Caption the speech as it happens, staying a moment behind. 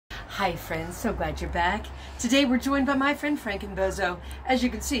Hi friends, so glad you're back. Today we're joined by my friend FrankenBozo. As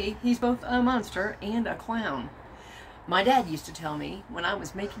you can see, he's both a monster and a clown. My dad used to tell me when I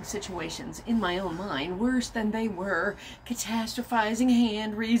was making situations in my own mind worse than they were, catastrophizing,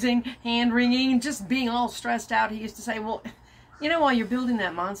 hand wringing, just being all stressed out, he used to say, well, you know, while you're building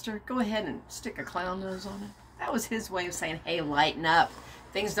that monster, go ahead and stick a clown nose on it. That was his way of saying, hey, lighten up.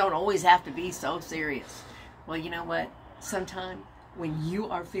 Things don't always have to be so serious. Well, you know what? Sometime when you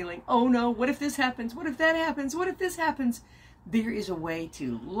are feeling, oh no, what if this happens? What if that happens? What if this happens? There is a way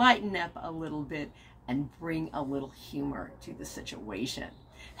to lighten up a little bit and bring a little humor to the situation.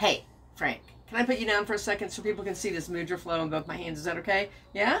 Hey, Frank, can I put you down for a second so people can see this mudra flow in both my hands? Is that okay?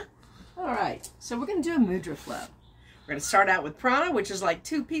 Yeah? All right. So we're going to do a mudra flow. We're going to start out with prana, which is like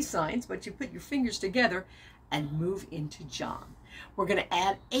two peace signs, but you put your fingers together and move into gyan. We're going to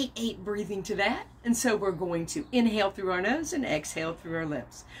add 8-8 breathing to that. And so we're going to inhale through our nose and exhale through our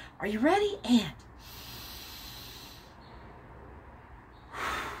lips. Are you ready? And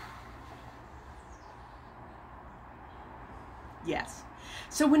yes.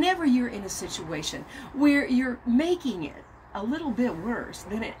 So whenever you're in a situation where you're making it a little bit worse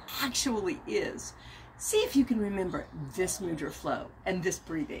than it actually is, see if you can remember this mudra flow and this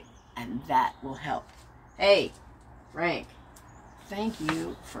breathing, and that will help. Hey, Frank, thank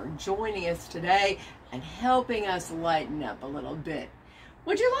you for joining us today and helping us lighten up a little bit.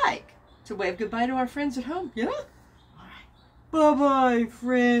 Would you like to wave goodbye to our friends at home? Yeah? All right. Bye-bye,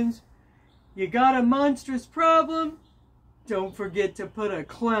 friends. You got a monstrous problem? Don't forget to put a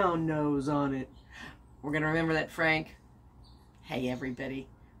clown nose on it. We're going to remember that, Frank. Hey, everybody.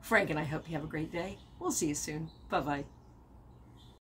 Frank and I hope you have a great day. We'll see you soon. Bye-bye.